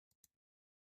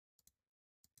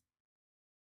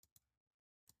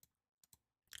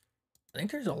I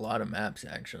think there's a lot of maps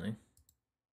actually.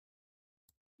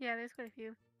 Yeah, there's quite a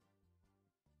few.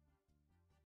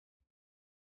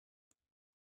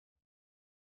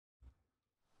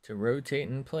 To rotate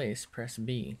in place, press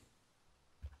B.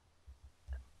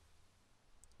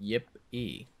 Yep,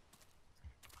 E.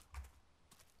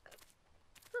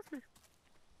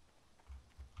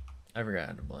 I forgot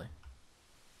how to play.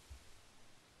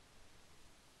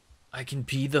 I can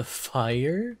be the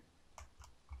fire?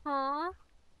 Aww.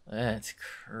 That's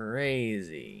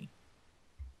crazy.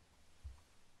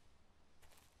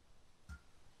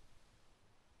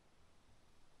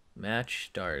 Match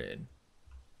started.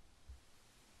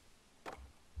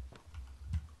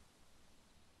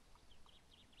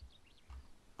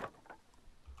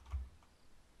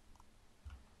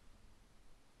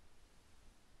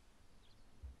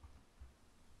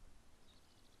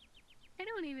 I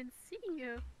don't even see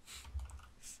you.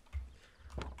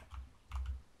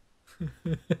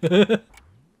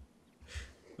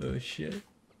 Oh shit.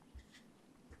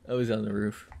 I was on the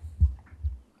roof.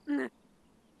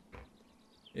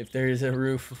 If there is a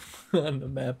roof on the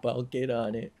map, I'll get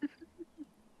on it.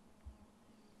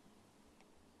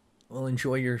 Well,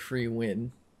 enjoy your free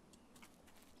win.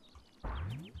 Oh,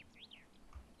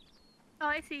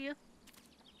 I see you.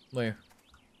 Where?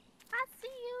 I see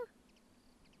you.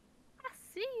 I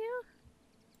see you.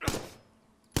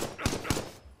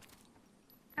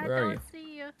 I Where are don't you?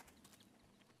 see you.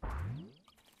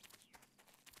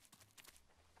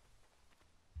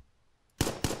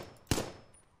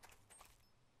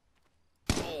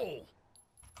 Oh!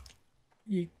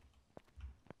 You...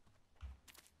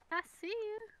 I see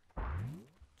you.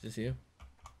 Is this you?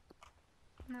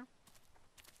 No.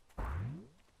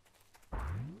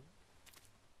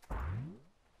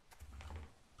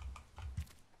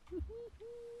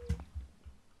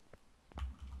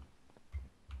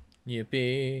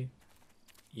 Yippee.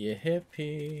 You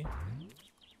hippie.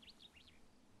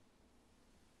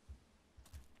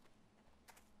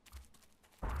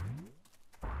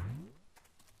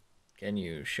 Can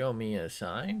you show me a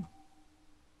sign?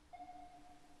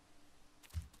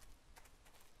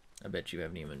 I bet you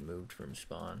haven't even moved from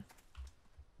spawn.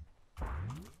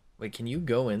 Wait, can you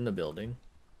go in the building?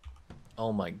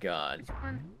 Oh my god. Which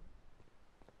one?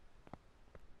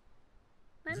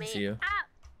 Let Is this me you? out.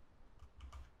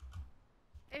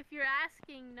 If you're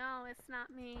asking, no, it's not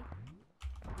me.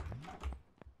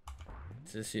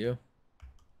 Is this you?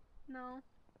 No.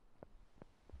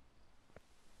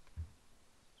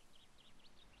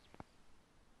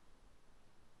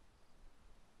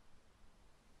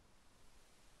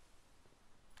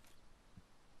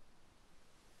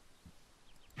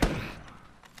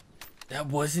 That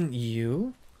wasn't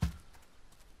you?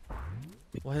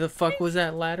 Why the fuck was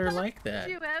that ladder like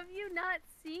that? Have you not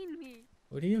seen me?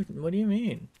 What do you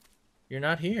mean? You're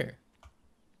not here.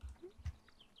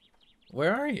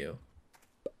 Where are you?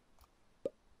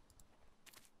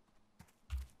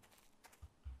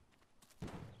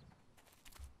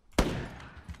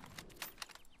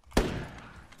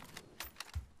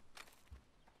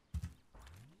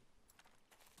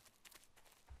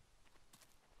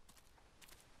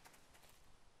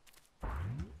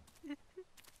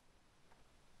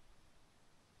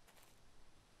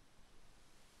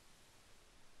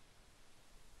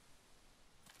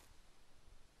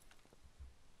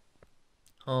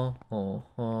 Oh, oh,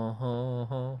 oh,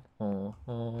 oh, oh, oh,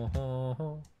 oh,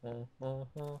 oh, oh,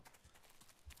 oh.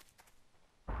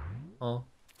 Oh.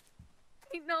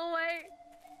 Ain't no way.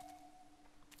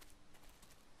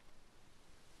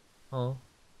 Oh.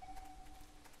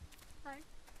 Hi.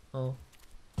 Oh.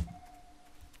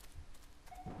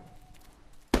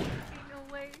 Ain't no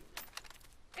way.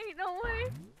 Ain't no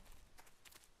way.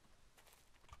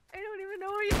 I don't even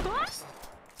know where you are.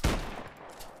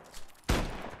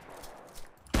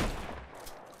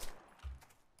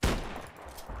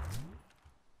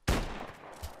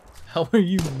 How are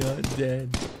you not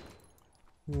dead?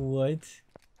 What?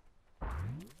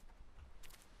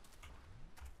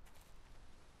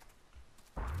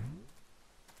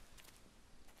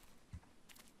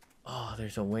 Oh,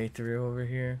 there's a way through over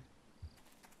here.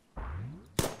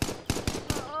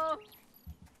 Uh-oh.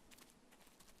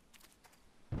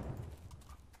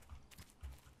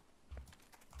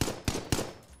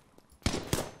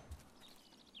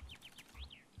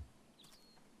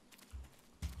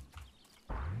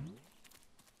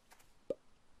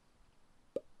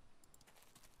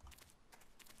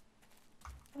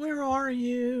 Where are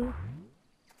you?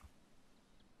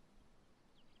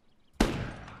 Ain't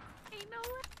no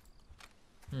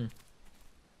way.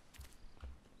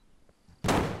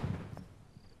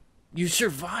 You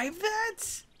survived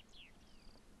that?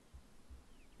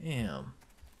 Damn.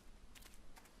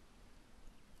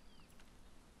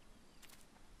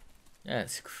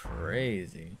 That's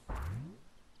crazy.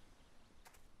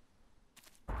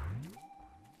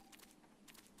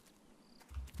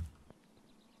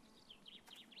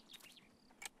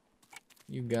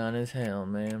 You gone as hell,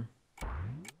 man.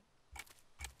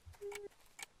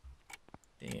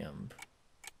 Damn.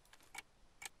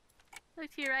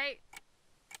 Look to your right.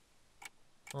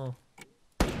 Oh.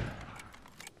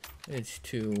 It's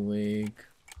too weak.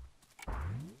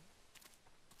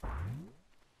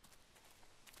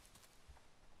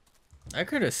 I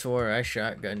could have swore I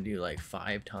shotgunned you like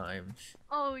 5 times.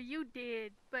 Oh, you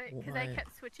did, but because I What?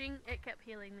 kept switching, it kept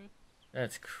healing me.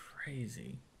 That's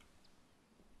crazy.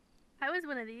 I was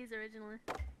one of these originally.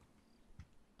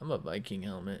 I'm a Viking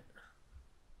helmet.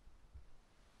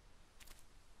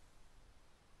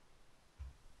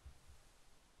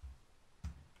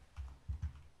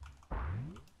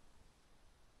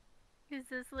 Does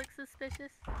this look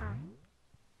suspicious? Oh.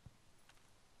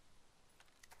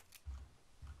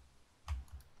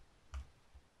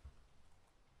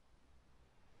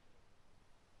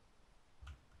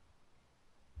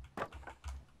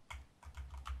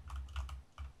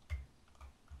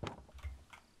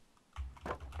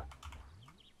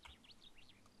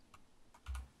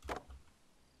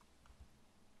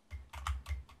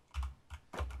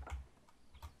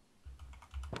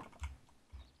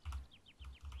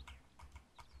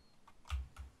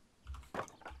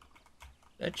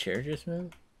 That chair just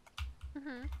moved?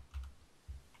 Mhm.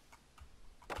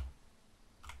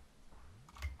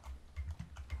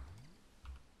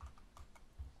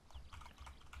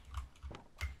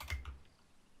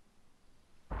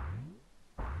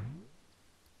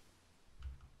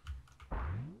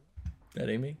 That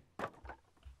ain't me.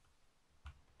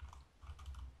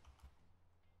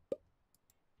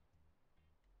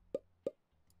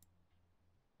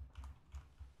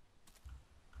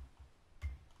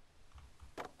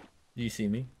 Do you see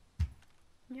me?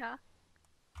 Yeah.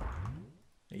 No,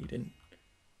 you didn't.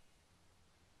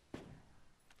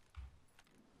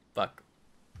 Fuck.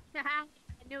 I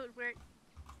knew it would work.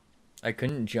 I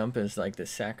couldn't jump as like the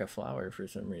sack of flour for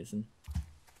some reason.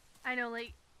 I know,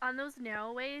 like on those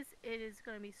narrow ways, it is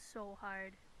gonna be so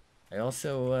hard. I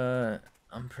also,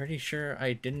 I'm pretty sure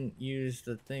I didn't use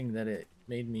the thing that it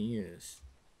made me use.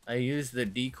 I used the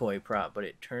decoy prop, but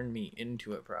it turned me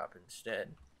into a prop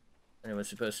instead. And it was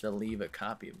supposed to leave a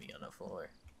copy of me on the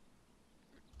floor.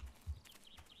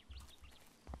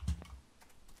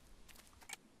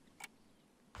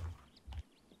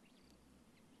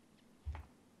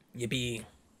 Yippee.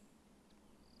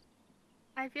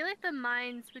 I feel like the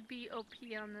mines would be OP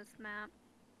on this map.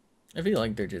 I feel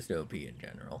like they're just OP in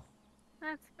general.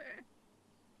 That's fair.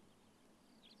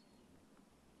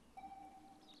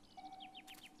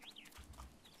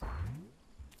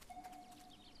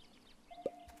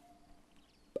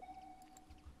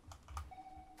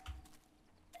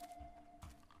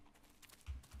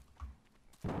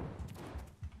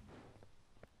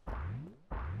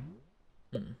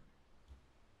 Hmm.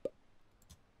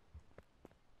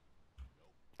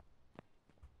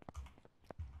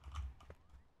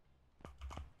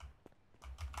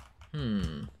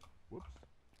 Hmm. Whoops.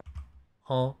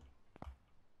 Huh?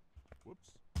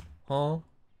 Whoops. Huh?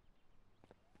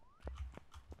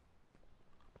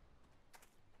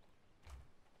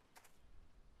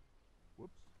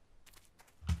 Whoops.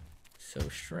 So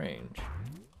strange.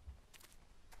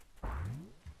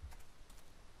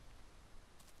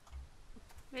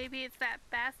 Maybe it's that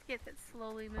basket that's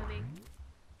slowly moving.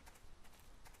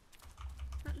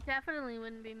 It definitely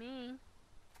wouldn't be me.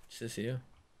 Is this you?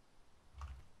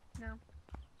 No.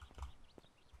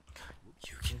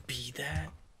 You can be that?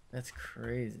 That's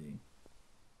crazy.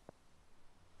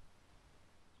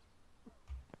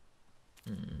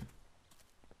 Hmm.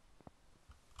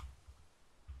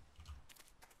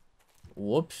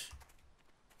 Whoops.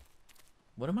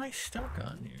 What am I stuck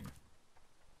on here?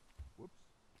 Whoops.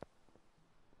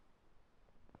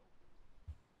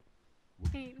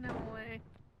 Ain't no way.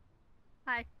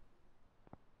 Hi.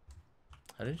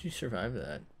 How did you survive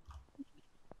that?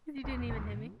 You didn't even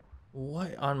hit me.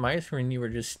 What? On my screen, you were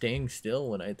just staying still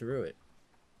when I threw it.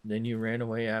 Then you ran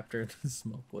away after the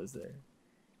smoke was there.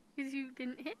 Because you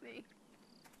didn't hit me.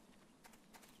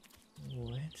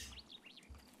 What?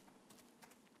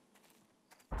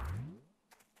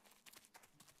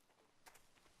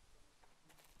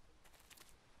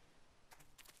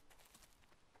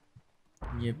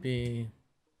 Yippee.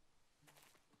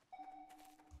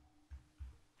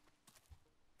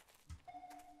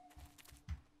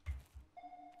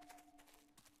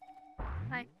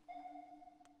 Hi.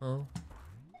 Oh.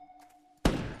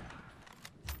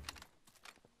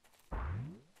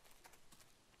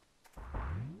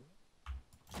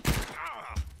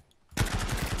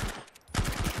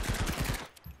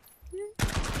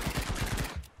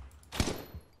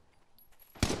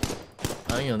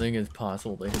 I don't think it's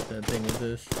possible to hit that thing with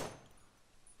this.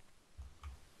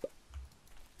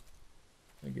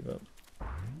 I give up.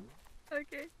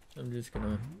 Okay. I'm just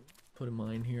gonna put a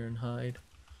mine here and hide.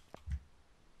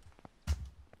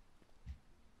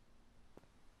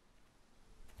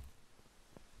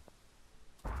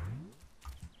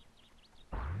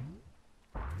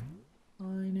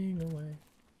 Mining away.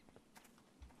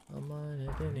 I'll mine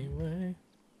it anyway.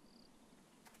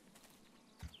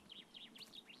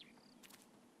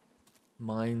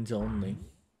 Mines only.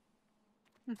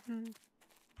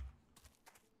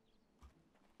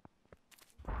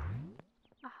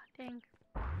 Ah, dang.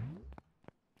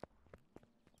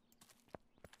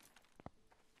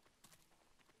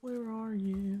 Where are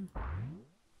you?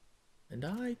 And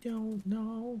I don't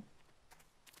know.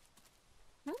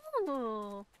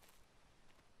 Ooh.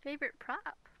 Favorite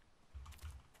prop.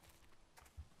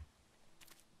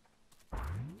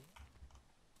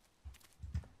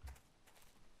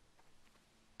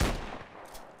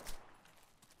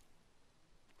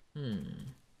 Hmm.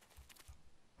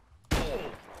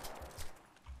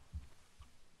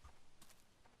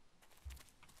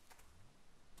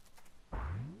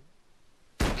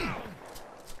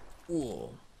 Ooh.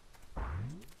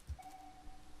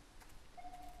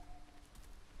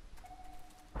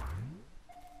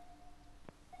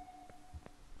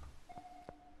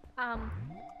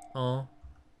 Oh.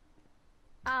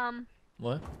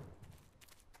 What?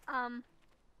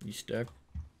 You stuck?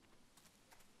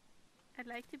 I'd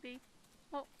like to be.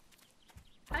 Well,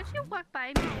 how'd you walk by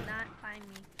me and not find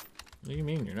me? What do you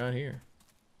mean you're not here?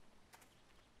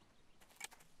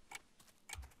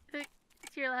 To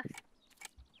your left.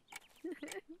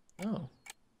 Oh.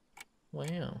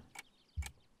 Wow.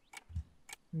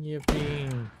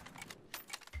 Yippee.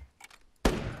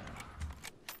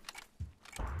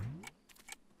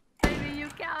 Baby, you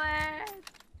coward!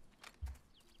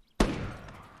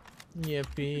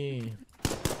 Yippee.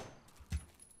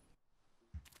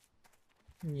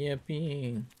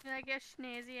 Yippee. You like how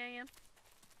snazzy I am?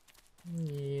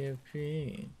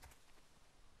 Yippee.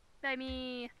 By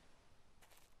me.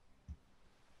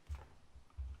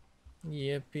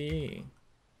 Yippee.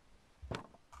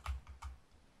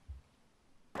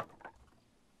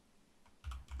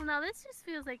 Well, now this just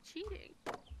feels like cheating.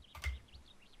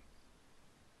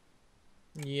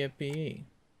 Yippee.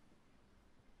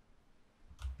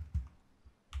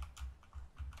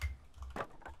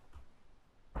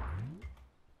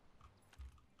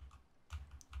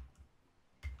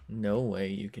 No way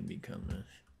you can become this.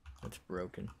 That's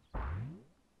broken.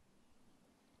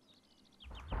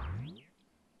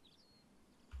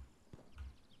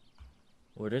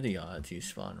 What are the odds you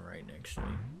spawn right next to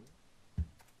me?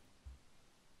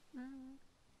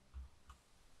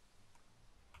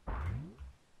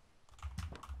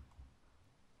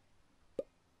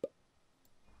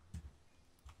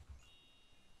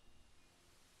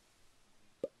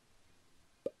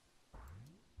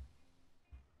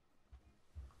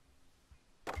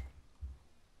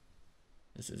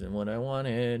 This isn't what I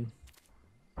wanted.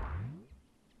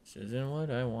 This isn't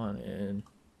what I wanted.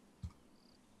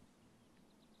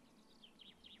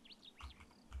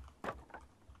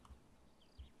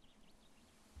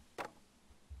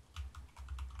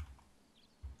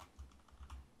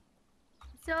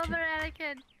 It's over,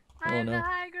 Anakin. I Oh, am no. the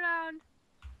high ground.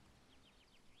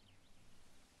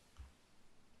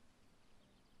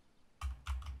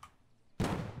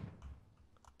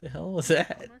 The hell was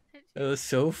that? Almost hit That you. was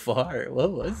so far.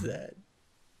 What was that?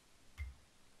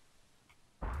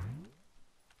 I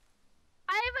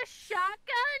have a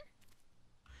shotgun?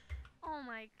 Oh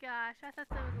my gosh, I thought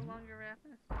that was a longer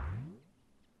weapon.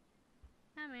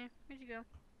 Come here, where'd you go?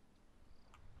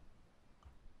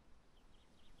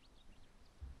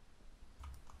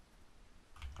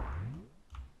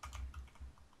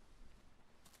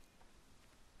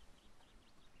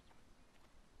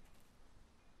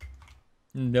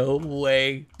 No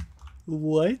way.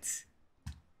 What?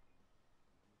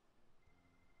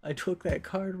 I took that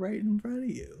card right in front of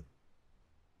you.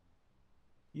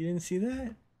 You didn't see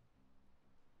that?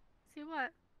 See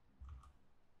what?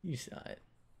 You saw it.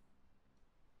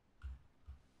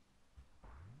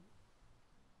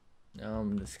 Now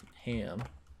I'm just ham.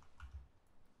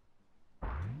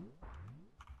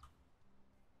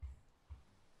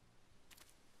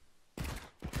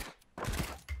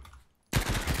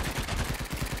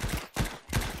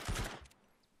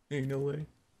 Ain't no way.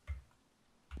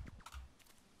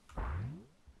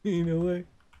 Ain't no way.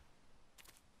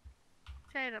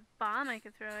 If I had a bomb I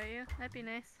could throw at you, that'd be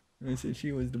nice. I said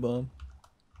she was the bomb.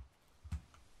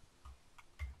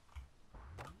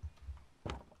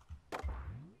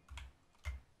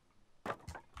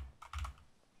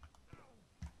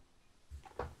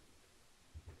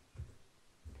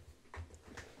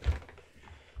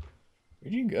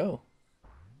 Where'd you go?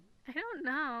 I don't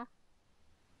know.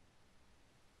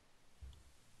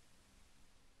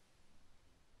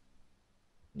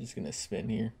 I'm just gonna spin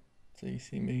here so you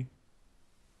see me.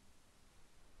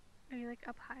 Are you like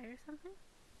up high or something?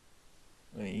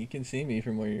 I mean, you can see me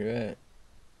from where you're at.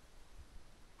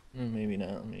 Maybe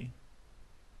not. Let me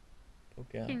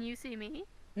poke out. Can you see me?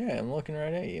 Yeah, I'm looking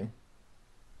right at you.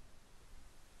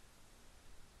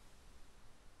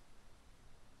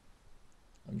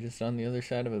 I'm just on the other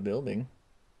side of a building.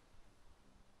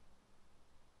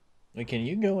 Wait, can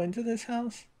you go into this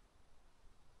house?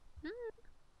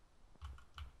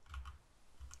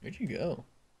 Where'd you go?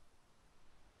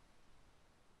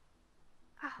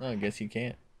 Oh, I Okay. guess you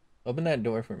can't. Open that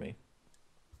door for me.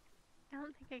 I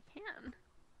don't think I can.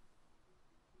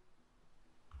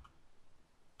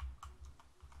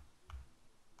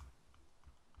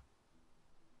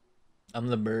 I'm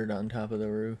the bird on top of the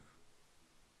roof.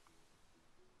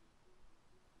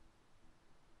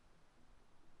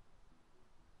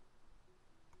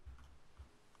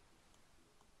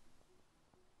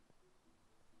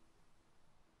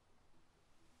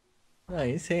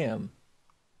 Nice ham.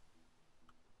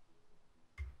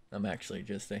 I'm actually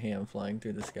just a ham flying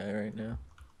through the sky right now.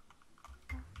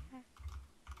 Okay.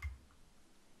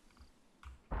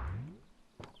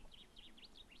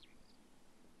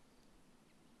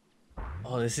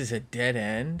 Oh, this is a dead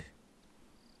end?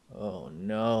 Oh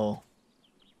no.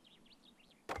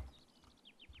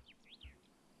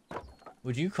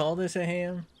 Would you call this a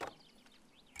ham?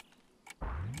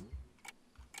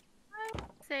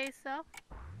 Say so.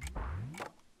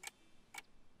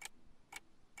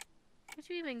 Where'd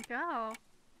you even go?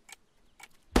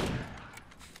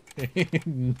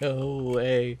 No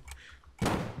way. I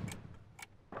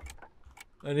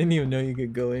didn't even know you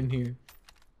could go in here.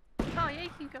 Oh yeah, you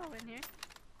can go in here.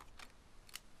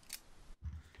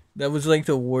 That was like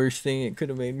the worst thing it could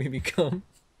have made me become.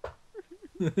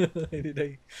 Why did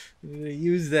I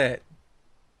use that?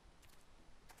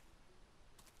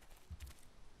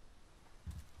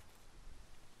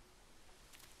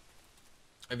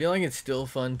 I feel like it's still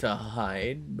fun to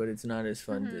hide, but it's not as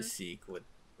fun to seek with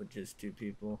just two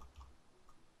people.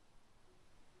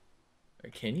 Or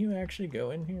can you actually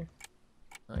go in here?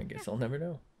 I guess I'll never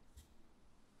know.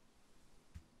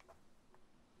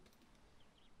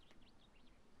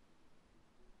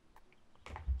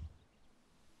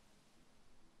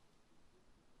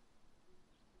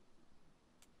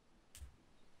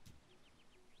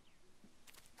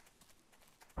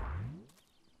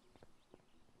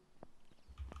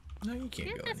 No, you I can't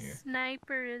think go the in here.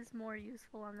 sniper is more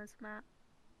useful on this map.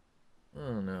 I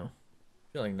don't know. I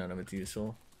feel like none of it's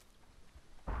useful.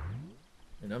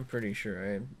 And I'm pretty sure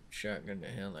I shotgunned the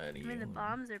hell out of you. I mean, the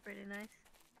bombs are pretty nice.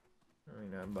 I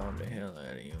mean, I bombed the hell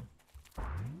out of you.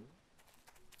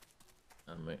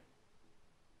 On me.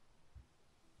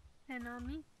 And on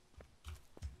me.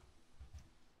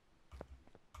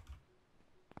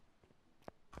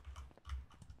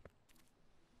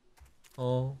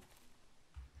 Oh.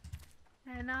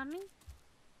 And on me.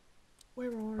 Where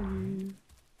are you?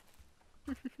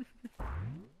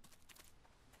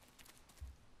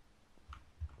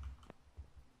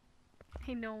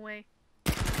 Ain't no way.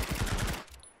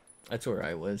 That's where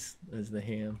I was, as the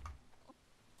ham.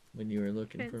 When you were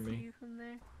looking Couldn't for see me. you from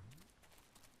there.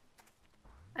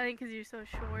 I think because you're so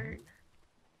short.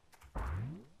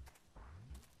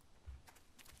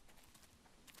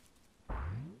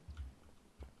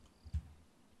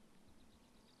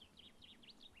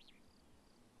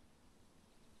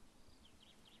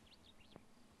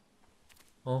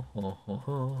 Oh, ho, ho,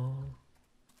 ho.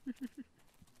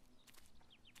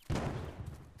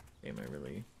 Damn, I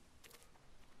really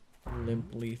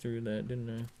limply through that,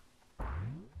 didn't I?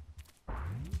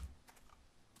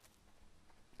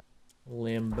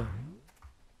 Limb.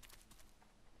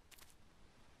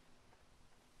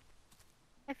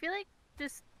 I feel like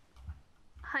just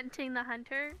hunting the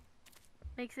hunter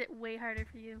makes it way harder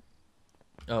for you.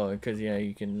 Oh, because, yeah,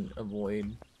 you can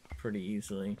avoid pretty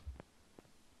easily.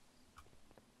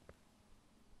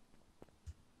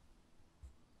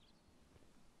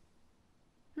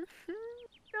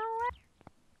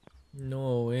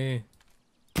 No way. No way.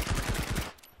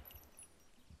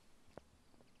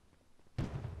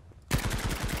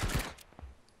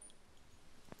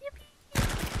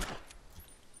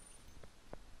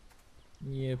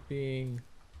 Yippee.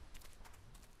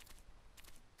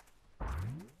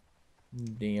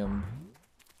 Damn.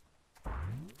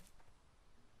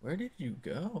 Where did you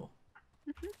go?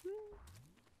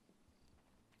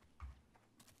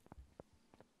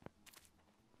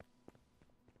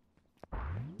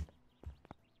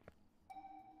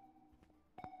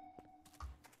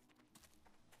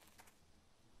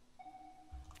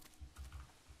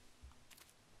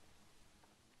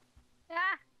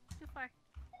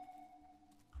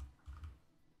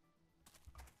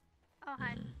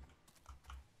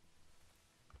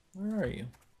 are you?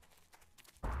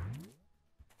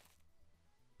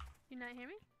 You not hear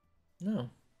me? No.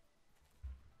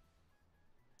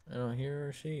 I don't hear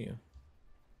or see you.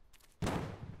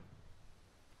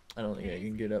 I don't think I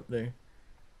can get up there.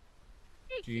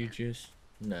 Do you just...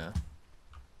 No.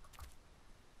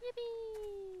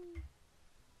 Yippee!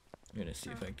 I'm gonna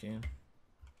see if I can.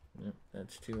 Yep,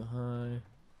 that's too high.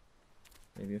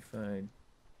 Maybe if I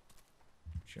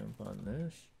jump on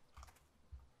this.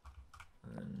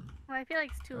 And Well, I feel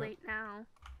like it's too late now.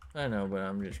 I know, but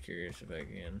I'm just curious if I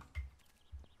can.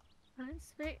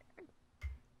 That's fair.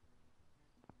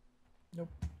 Nope.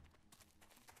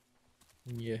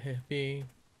 You happy?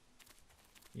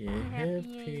 You You happy and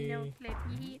you happy? don't clap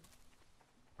your hip.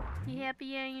 You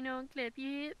happy and you don't clap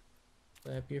your hip.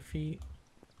 Clap your feet.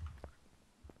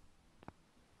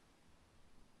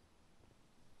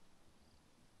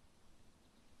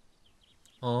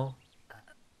 Oh.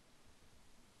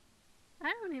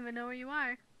 I don't even know where you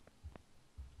are.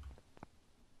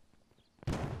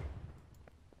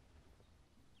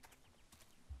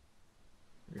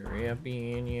 You're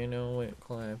happy and you know it.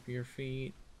 Clap your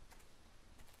feet.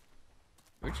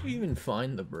 Where'd you even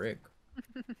find the brick?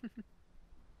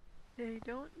 I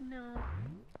don't know.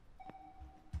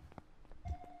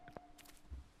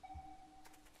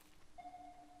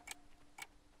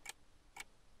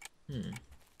 Hmm.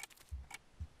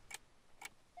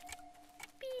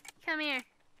 Beep. Come here.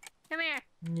 Come here.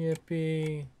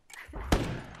 Yippee.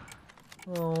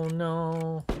 Oh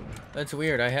no. That's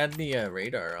weird. I had the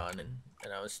radar on and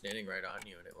I was standing right on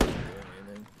you and it wasn't doing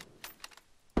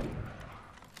anything.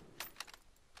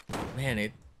 Man,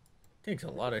 it takes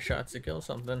a lot of shots to kill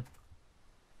something.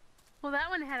 Well, that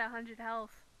one had 100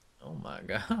 health. Oh my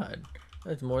god.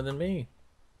 That's more than me.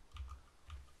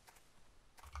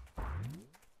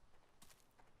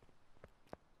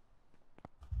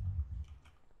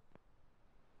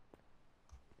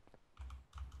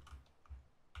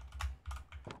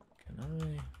 Can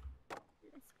I?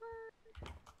 This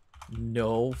one.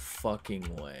 No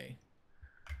fucking way.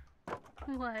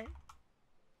 What?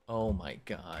 Oh my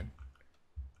god.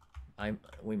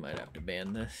 We might have to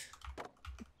ban this.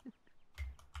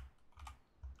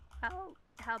 How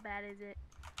bad is it?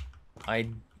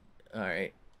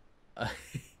 Alright. I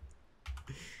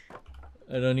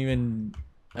don't even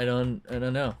I don't know. I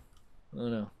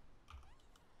don't know.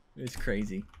 It's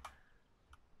crazy.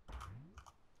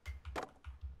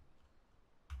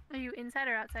 Are you inside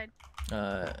or outside?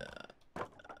 I'm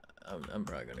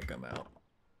probably gonna come out.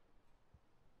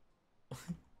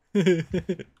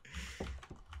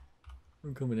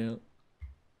 I'm coming out.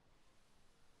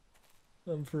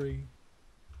 I'm free.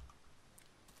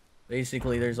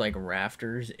 Basically, there's like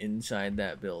rafters inside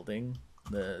that building,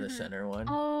 the center one.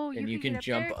 Oh, and you can can get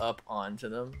jump up there? up onto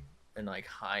them and like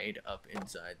hide up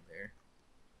inside there.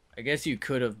 I guess you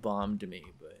could have bombed me,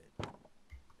 but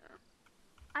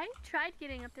I tried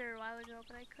getting up there a while ago,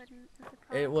 but I couldn't.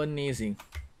 it wasn't easy.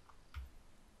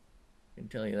 I can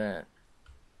tell you that.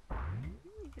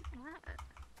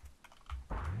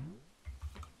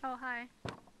 Oh, hi.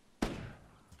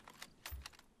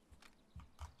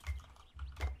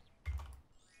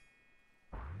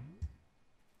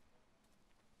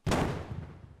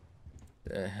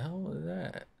 The hell is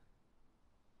that?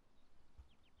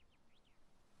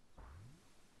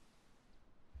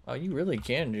 Oh, you really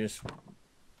can just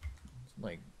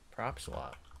like prop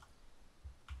swap.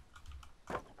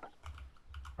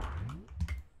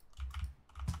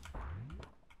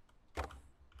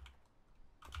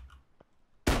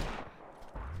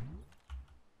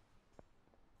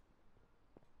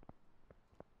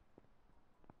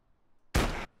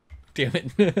 Damn it.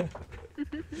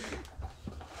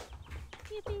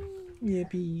 Yippee.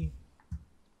 Yippee.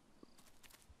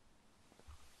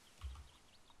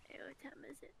 Hey, what time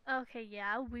is it? Okay,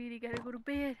 yeah, I really gotta go to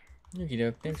bed. Okie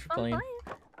doke. Thanks It's for fun playing.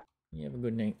 You have a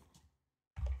good night.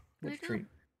 You Good too. treat.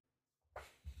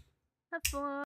 Have fun.